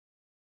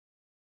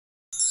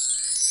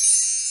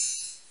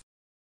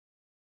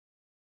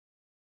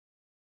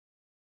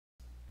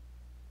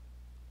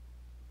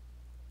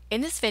In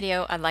this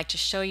video, I'd like to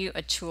show you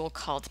a tool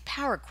called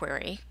Power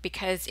Query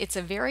because it's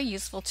a very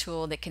useful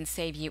tool that can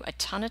save you a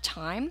ton of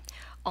time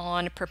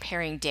on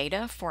preparing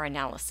data for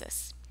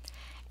analysis.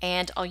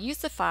 And I'll use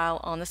the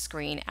file on the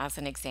screen as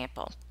an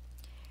example.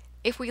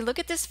 If we look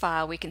at this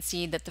file, we can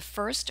see that the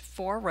first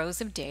 4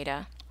 rows of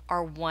data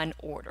are one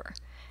order.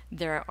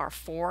 There are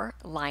 4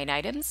 line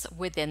items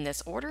within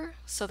this order,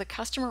 so the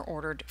customer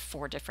ordered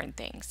 4 different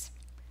things.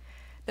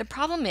 The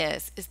problem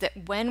is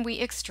that when we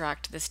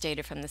extract this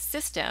data from the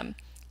system,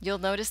 you'll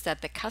notice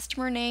that the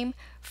customer name,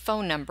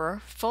 phone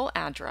number, full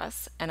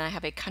address, and I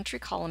have a country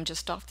column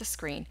just off the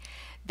screen,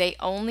 they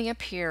only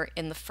appear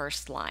in the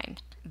first line.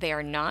 They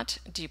are not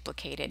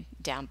duplicated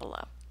down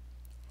below.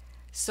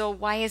 So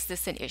why is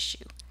this an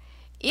issue?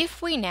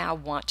 If we now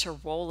want to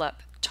roll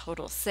up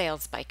total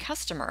sales by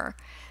customer,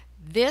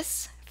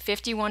 this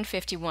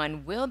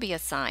 5151 will be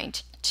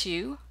assigned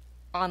to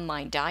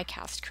online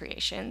die-cast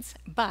creations,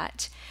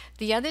 but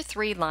the other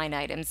 3 line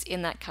items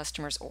in that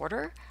customer's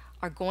order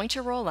are going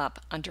to roll up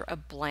under a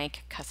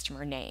blank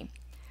customer name.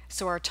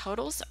 So our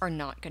totals are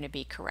not going to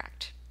be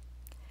correct.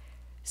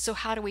 So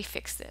how do we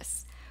fix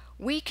this?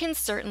 We can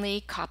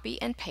certainly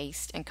copy and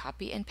paste and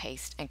copy and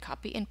paste and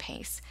copy and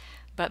paste,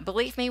 but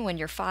believe me, when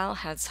your file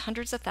has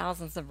hundreds of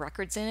thousands of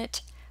records in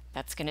it,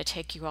 that's going to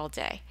take you all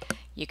day.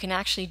 You can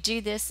actually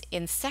do this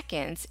in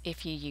seconds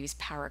if you use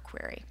Power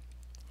Query.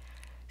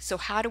 So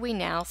how do we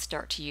now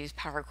start to use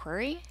Power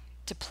Query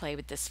to play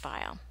with this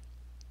file?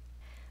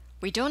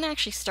 We don't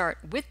actually start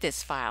with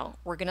this file.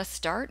 We're going to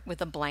start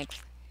with a blank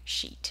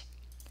sheet.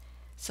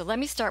 So let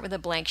me start with a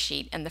blank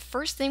sheet, and the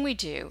first thing we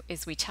do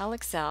is we tell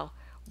Excel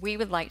we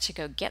would like to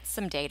go get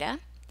some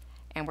data,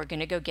 and we're going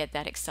to go get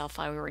that Excel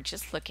file we were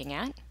just looking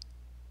at.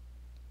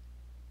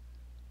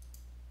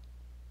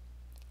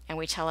 And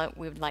we tell it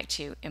we would like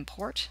to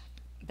import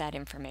that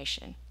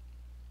information.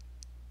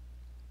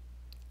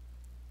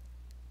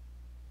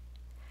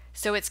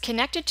 So it's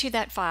connected to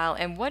that file,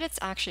 and what it's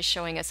actually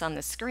showing us on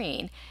the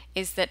screen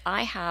is that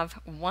I have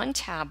one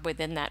tab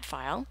within that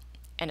file,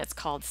 and it's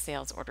called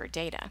Sales Order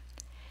Data.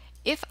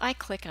 If I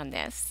click on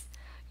this,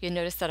 you'll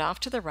notice that off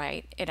to the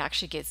right, it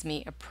actually gives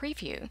me a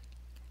preview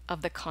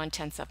of the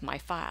contents of my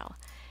file.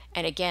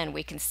 And again,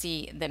 we can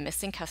see the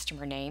missing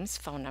customer names,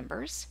 phone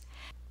numbers,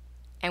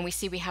 and we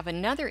see we have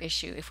another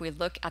issue. If we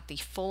look at the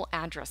full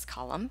address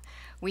column,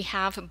 we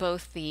have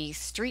both the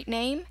street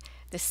name,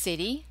 the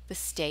city, the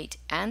state,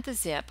 and the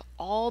zip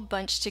all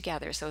bunched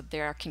together, so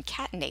they are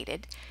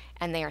concatenated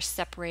and they are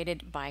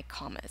separated by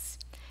commas.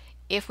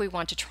 If we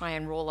want to try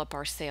and roll up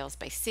our sales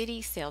by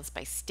city, sales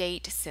by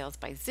state, sales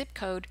by zip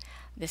code,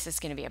 this is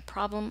going to be a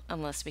problem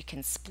unless we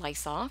can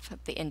splice off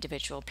the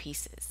individual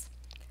pieces.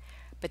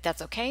 But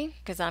that's okay,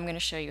 because I'm going to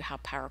show you how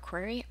Power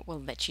Query will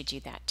let you do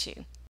that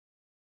too.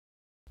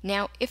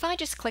 Now, if I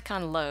just click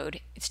on load,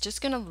 it's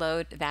just going to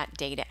load that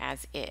data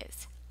as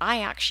is. I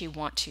actually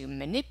want to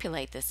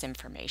manipulate this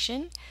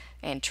information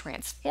and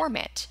transform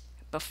it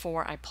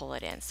before I pull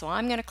it in. So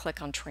I'm going to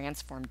click on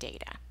Transform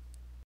Data.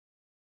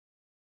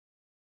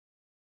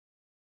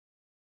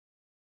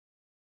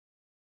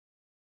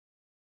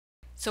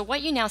 So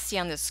what you now see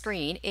on the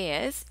screen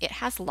is it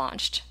has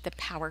launched the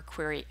Power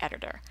Query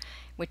Editor,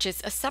 which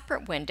is a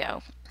separate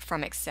window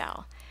from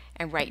Excel.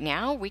 And right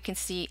now we can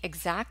see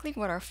exactly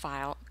what our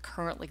file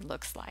currently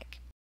looks like.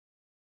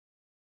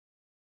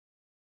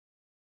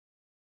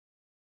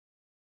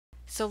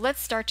 So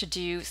let's start to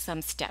do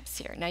some steps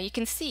here. Now you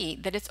can see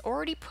that it's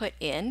already put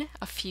in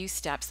a few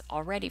steps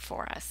already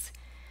for us.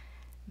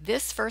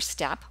 This first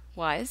step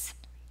was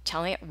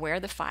telling it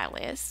where the file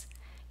is.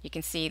 You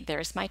can see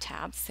there's my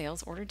tab,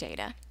 Sales Order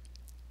Data.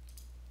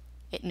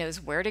 It knows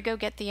where to go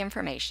get the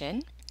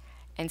information.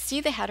 And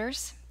see the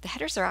headers? The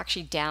headers are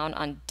actually down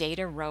on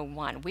Data Row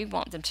 1. We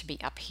want them to be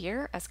up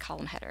here as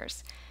column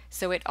headers.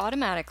 So it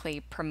automatically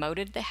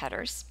promoted the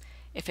headers.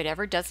 If it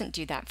ever doesn't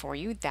do that for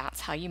you,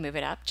 that's how you move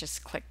it up.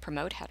 Just click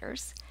Promote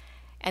Headers.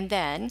 And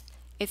then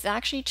it's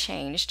actually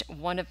changed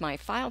one of my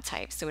file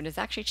types. So it has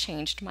actually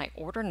changed my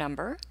order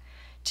number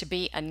to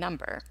be a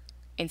number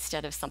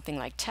instead of something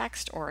like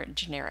text or a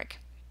generic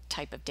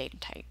type of data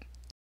type.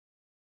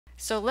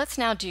 So let's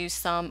now do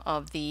some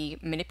of the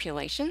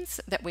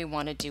manipulations that we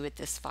want to do with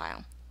this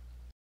file.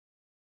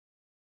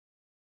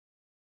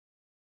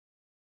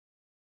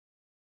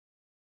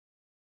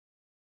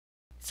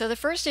 So the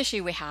first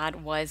issue we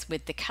had was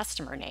with the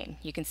customer name.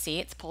 You can see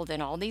it's pulled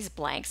in all these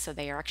blanks, so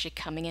they are actually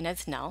coming in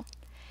as null.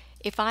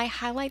 If I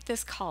highlight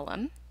this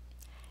column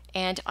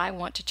and I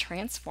want to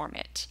transform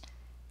it,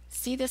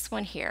 see this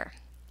one here,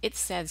 it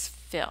says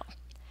fill.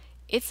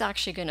 It's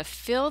actually going to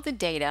fill the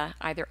data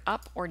either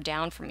up or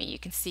down for me. You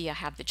can see I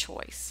have the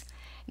choice.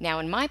 Now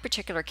in my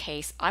particular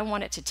case, I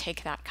want it to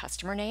take that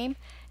customer name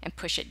and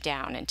push it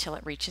down until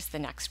it reaches the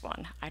next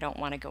one. I don't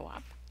want to go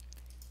up.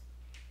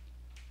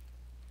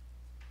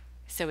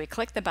 So we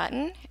click the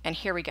button, and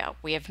here we go.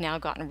 We have now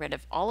gotten rid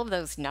of all of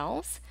those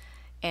nulls,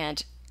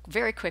 and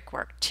very quick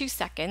work, 2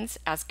 seconds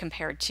as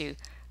compared to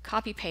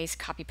copy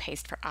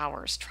paste for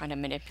hours trying to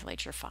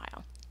manipulate your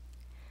file.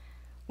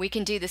 We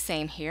can do the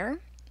same here.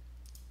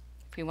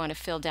 If we want to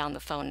fill down the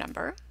phone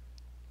number,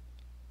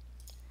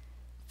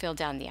 fill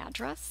down the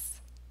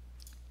address.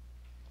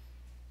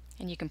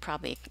 And you can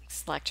probably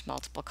select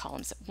multiple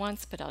columns at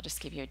once, but I'll just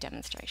give you a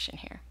demonstration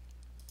here.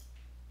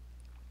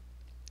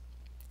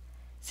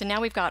 So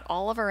now we've got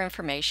all of our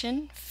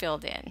information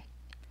filled in.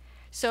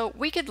 So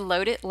we could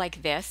load it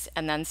like this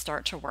and then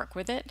start to work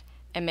with it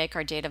and make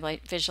our data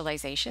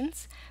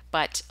visualizations,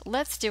 but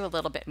let's do a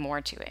little bit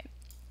more to it.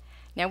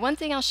 Now, one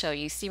thing I'll show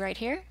you, see right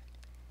here?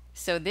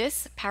 So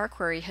this Power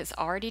Query has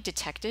already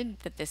detected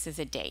that this is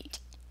a date.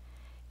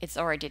 It's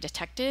already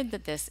detected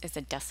that this is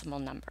a decimal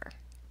number.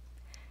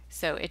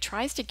 So it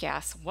tries to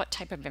guess what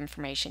type of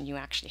information you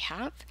actually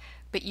have,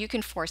 but you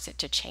can force it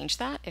to change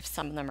that if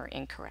some of them are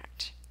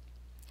incorrect.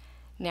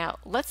 Now,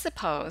 let's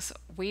suppose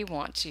we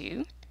want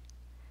to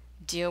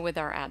deal with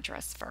our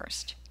address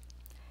first.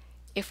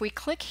 If we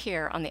click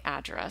here on the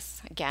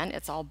address, again,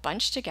 it's all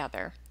bunched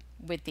together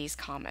with these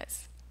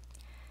commas.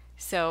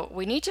 So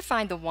we need to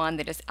find the one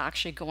that is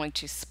actually going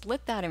to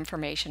split that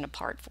information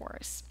apart for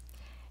us.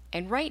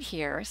 And right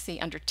here, see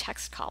under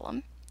text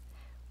column,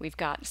 we've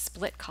got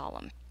split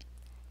column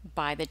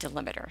by the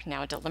delimiter.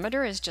 Now, a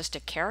delimiter is just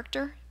a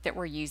character that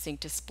we're using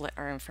to split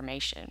our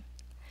information.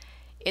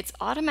 It's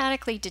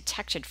automatically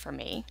detected for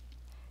me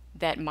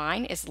that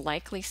mine is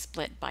likely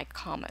split by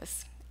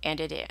commas, and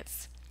it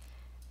is.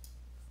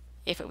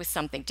 If it was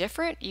something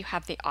different, you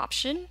have the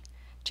option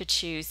to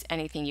choose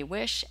anything you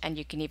wish, and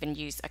you can even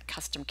use a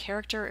custom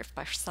character if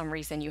by some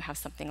reason you have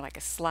something like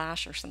a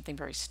slash or something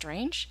very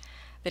strange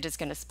that is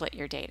going to split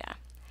your data.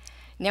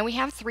 Now we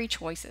have three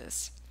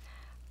choices.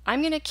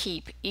 I'm going to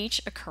keep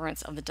each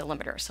occurrence of the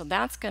delimiter, so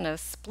that's going to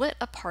split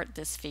apart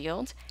this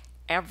field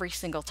every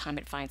single time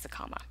it finds a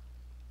comma.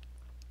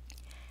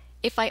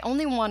 If I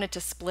only wanted to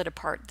split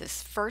apart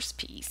this first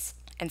piece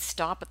and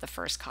stop at the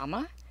first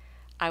comma,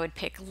 I would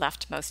pick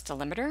leftmost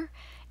delimiter,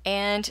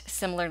 and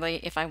similarly,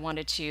 if I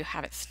wanted to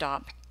have it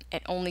stop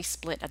and only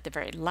split at the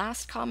very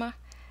last comma,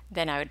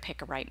 then I would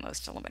pick a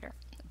rightmost delimiter.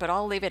 But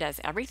I'll leave it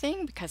as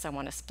everything because I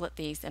want to split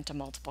these into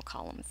multiple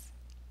columns.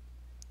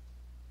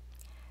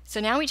 So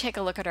now we take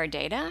a look at our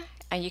data,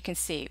 and you can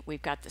see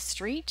we've got the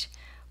street,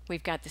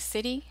 we've got the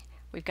city,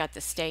 we've got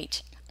the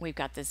state, we've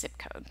got the zip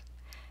code.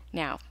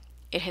 Now,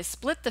 it has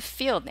split the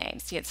field name.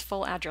 See, it's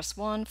full address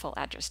 1, full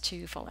address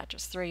 2, full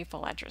address 3,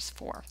 full address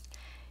 4.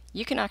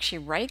 You can actually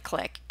right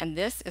click, and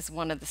this is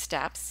one of the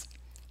steps.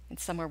 And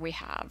somewhere we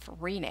have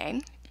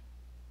rename.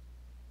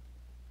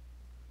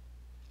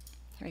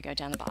 Here we go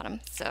down the bottom.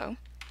 So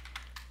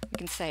we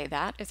can say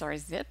that is our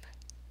zip.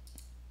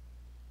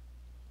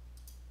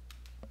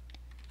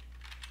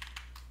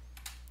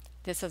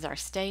 This is our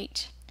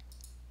state.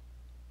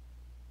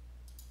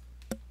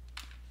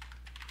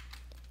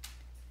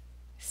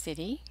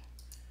 City.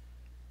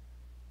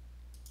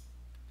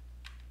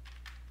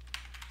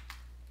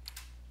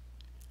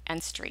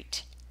 And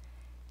street.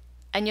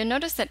 And you'll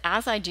notice that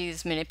as I do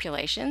these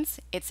manipulations,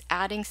 it's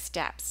adding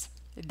steps.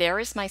 There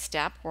is my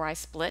step where I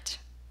split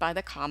by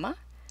the comma.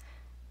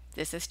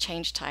 This is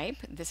change type.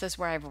 This is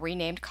where I've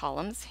renamed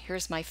columns.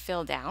 Here's my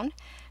fill down.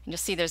 And you'll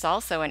see there's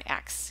also an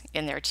X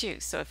in there too.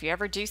 So if you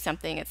ever do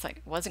something, it's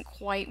like wasn't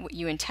quite what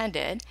you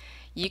intended,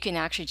 you can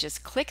actually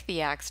just click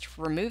the X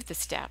to remove the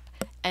step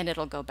and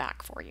it'll go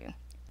back for you.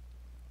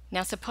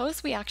 Now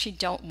suppose we actually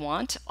don't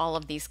want all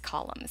of these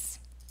columns.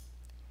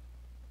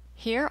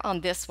 Here on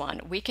this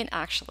one, we can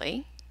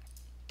actually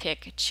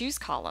pick choose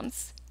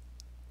columns,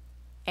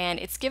 and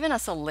it's given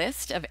us a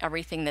list of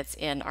everything that's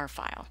in our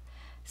file.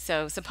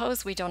 So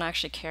suppose we don't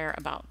actually care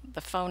about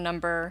the phone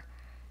number,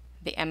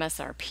 the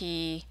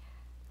MSRP,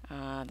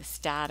 the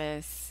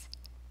status,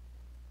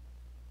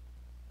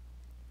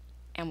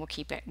 and we'll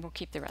keep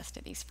the rest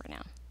of these for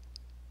now.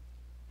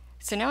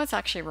 So now it's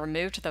actually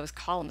removed those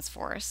columns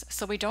for us,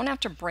 so we don't have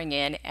to bring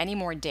in any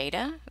more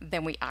data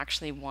than we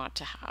actually want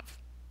to have.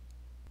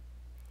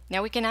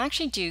 Now we can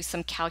actually do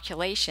some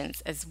calculations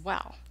as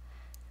well.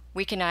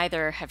 We can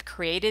either have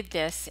created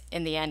this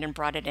in the end and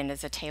brought it in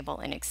as a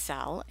table in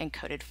Excel and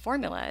coded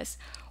formulas,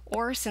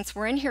 or since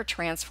we're in here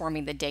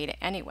transforming the data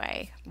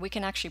anyway, we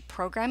can actually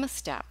program a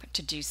step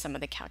to do some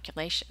of the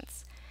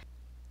calculations.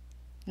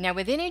 Now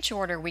within each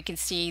order, we can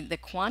see the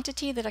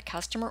quantity that a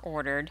customer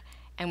ordered,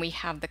 and we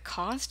have the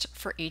cost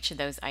for each of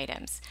those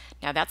items.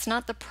 Now that's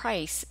not the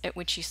price at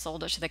which you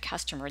sold it to the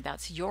customer,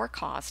 that's your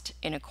cost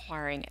in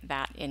acquiring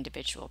that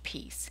individual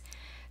piece.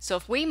 So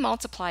if we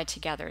multiply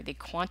together the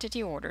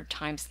quantity ordered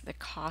times the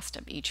cost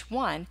of each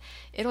one,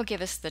 it'll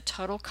give us the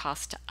total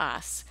cost to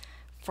us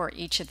for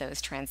each of those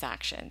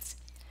transactions.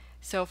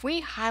 So if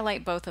we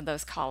highlight both of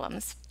those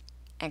columns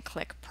and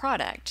click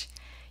product,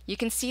 you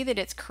can see that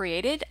it's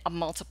created a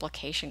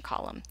multiplication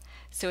column.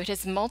 So it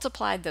has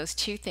multiplied those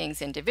two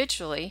things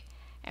individually,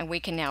 and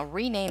we can now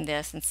rename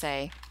this and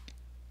say,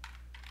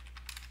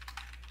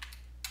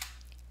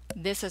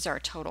 this is our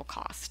total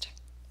cost.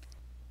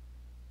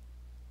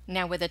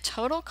 Now with a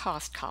total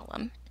cost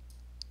column,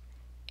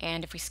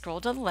 and if we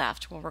scroll to the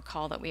left, we'll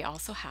recall that we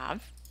also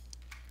have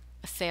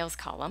a sales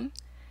column.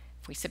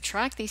 If we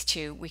subtract these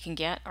two, we can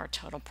get our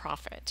total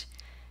profit.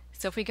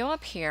 So if we go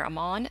up here, I'm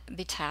on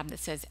the tab that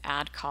says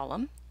Add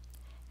Column,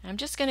 I'm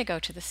just going to go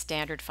to the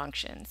standard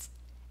functions,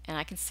 and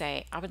I can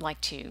say I would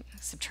like to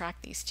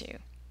subtract these two.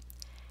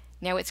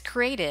 Now it's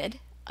created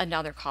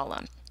another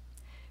column,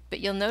 but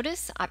you'll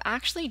notice I've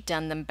actually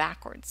done them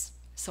backwards.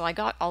 So I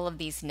got all of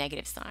these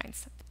negative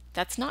signs.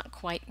 That's not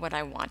quite what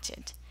I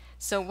wanted.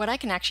 So what I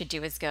can actually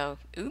do is go,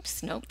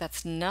 oops, nope,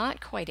 that's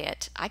not quite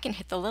it. I can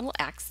hit the little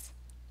X,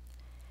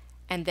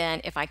 and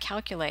then if I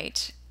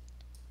calculate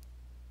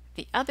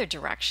the other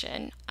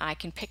direction, I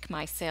can pick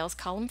my sales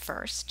column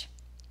first.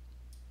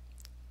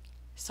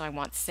 So I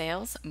want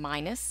sales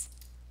minus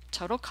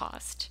total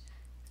cost.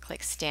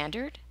 Click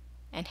standard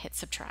and hit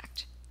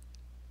subtract.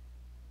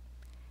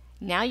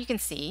 Now you can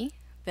see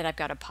that I've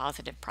got a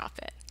positive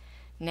profit.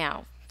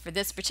 Now, for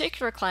this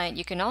particular client,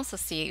 you can also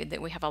see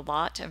that we have a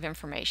lot of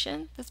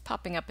information that's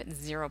popping up at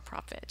zero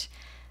profit.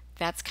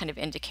 That's kind of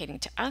indicating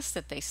to us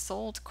that they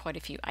sold quite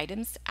a few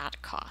items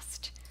at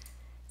cost.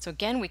 So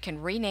again, we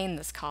can rename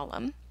this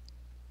column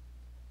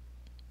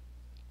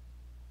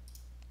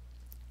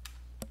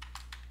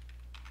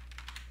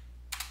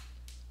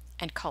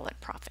and call it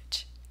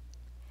profit.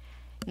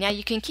 Now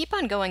you can keep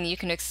on going. You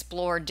can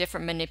explore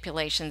different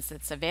manipulations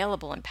that's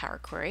available in Power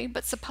Query,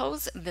 but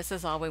suppose this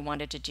is all we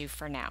wanted to do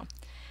for now.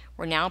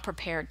 We're now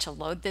prepared to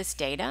load this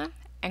data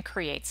and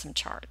create some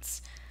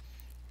charts.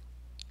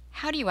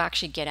 How do you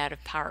actually get out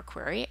of Power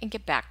Query and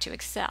get back to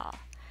Excel?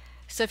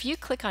 So if you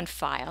click on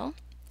File,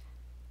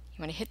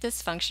 you want to hit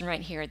this function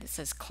right here that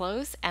says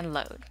Close and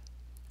Load.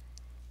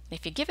 And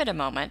if you give it a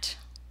moment,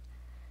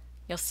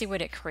 you'll see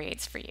what it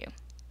creates for you.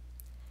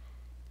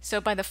 So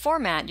by the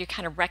format, you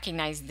kind of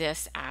recognize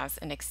this as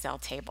an Excel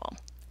table.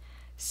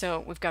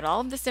 So we've got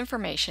all of this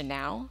information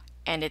now,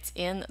 and it's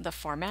in the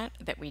format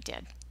that we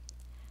did.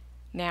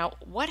 Now,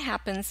 what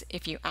happens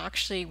if you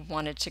actually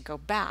wanted to go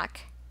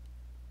back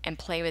and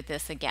play with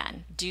this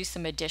again, do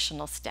some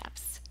additional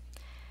steps?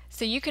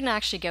 So you can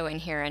actually go in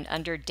here and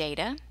under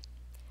Data,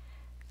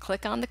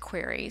 click on the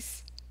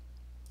Queries,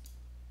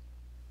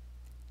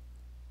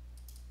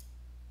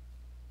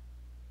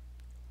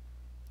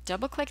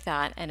 double-click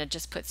that, and it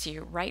just puts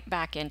you right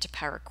back into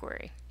Power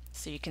Query.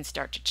 So you can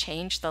start to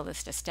change the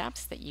list of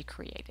steps that you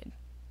created.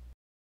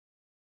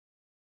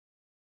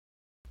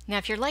 Now,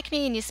 if you're like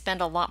me and you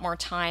spend a lot more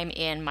time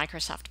in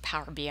Microsoft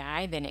Power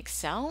BI than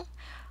Excel,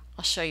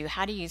 I'll show you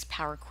how to use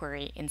Power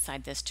Query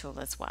inside this tool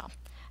as well.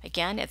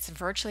 Again, it's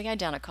virtually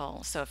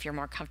identical, so if you're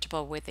more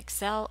comfortable with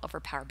Excel over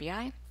Power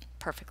BI,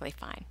 perfectly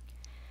fine.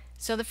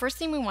 So the first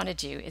thing we want to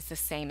do is the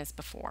same as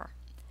before.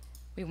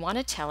 We want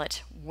to tell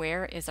it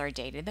where is our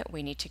data that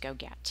we need to go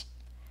get.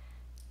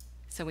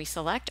 So we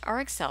select our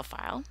Excel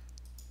file,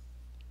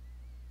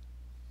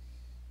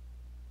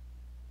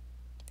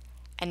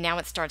 and now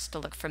it starts to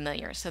look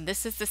familiar. So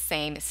this is the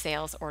same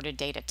sales order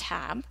data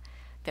tab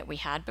that we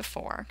had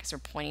before, because we're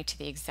pointing to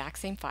the exact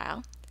same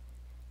file.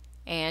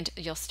 And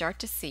you'll start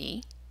to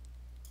see,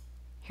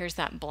 here's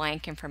that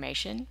blank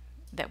information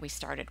that we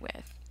started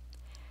with.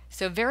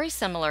 So very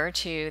similar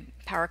to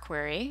Power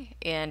Query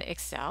in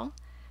Excel,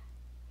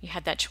 you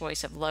had that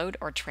choice of load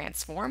or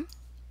transform.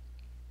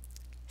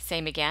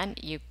 Same again,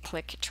 you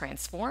click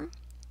transform,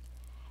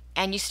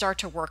 and you start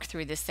to work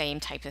through the same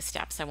type of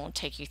steps. I won't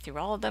take you through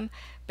all of them,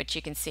 but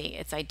you can see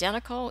it's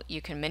identical.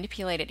 You can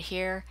manipulate it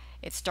here.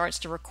 It starts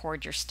to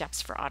record your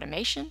steps for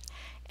automation.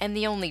 And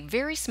the only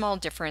very small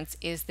difference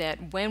is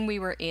that when we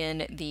were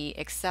in the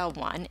Excel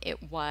one,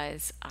 it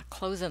was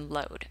close and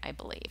load, I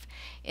believe.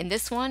 In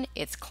this one,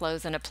 it's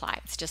close and apply.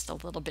 It's just a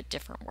little bit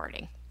different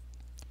wording.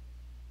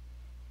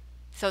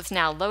 So it's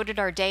now loaded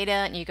our data,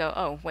 and you go,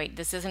 oh wait,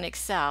 this isn't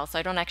Excel, so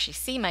I don't actually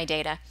see my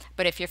data.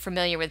 But if you're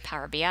familiar with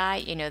Power BI,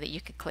 you know that you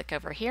could click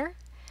over here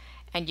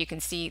and you can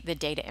see the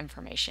data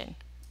information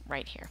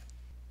right here.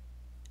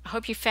 I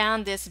hope you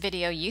found this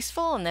video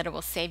useful and that it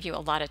will save you a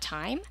lot of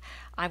time.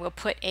 I will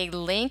put a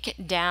link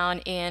down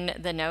in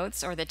the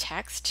notes or the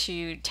text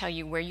to tell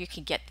you where you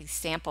can get the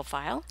sample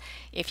file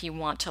if you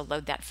want to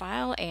load that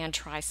file and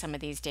try some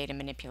of these data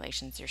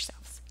manipulations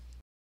yourselves.